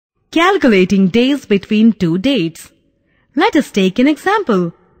Calculating days between two dates. Let us take an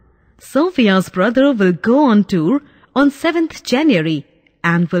example. Sophia's brother will go on tour on 7th January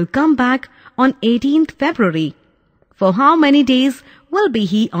and will come back on 18th February. For how many days will be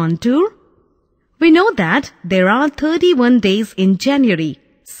he on tour? We know that there are 31 days in January.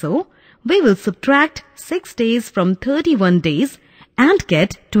 So, we will subtract 6 days from 31 days and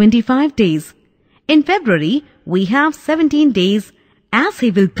get 25 days. In February, we have 17 days as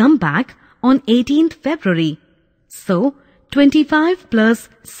he will come back on 18th February. So, 25 plus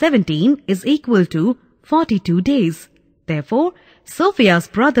 17 is equal to 42 days. Therefore, Sophia's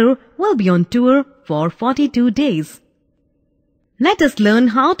brother will be on tour for 42 days. Let us learn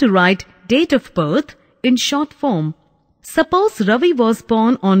how to write date of birth in short form. Suppose Ravi was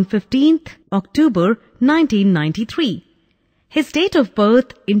born on 15th October 1993. His date of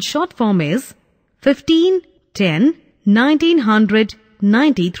birth in short form is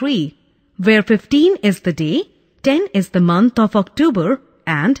 15/10/1993, where 15 is the day, 10 is the month of October,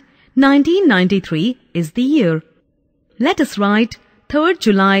 and 1993 is the year. Let us write 3rd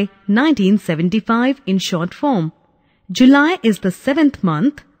July 1975 in short form. July is the 7th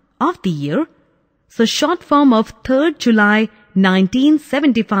month of the year, so short form of 3rd July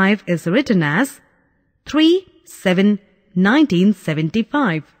 1975 is written as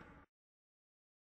 3/7/1975.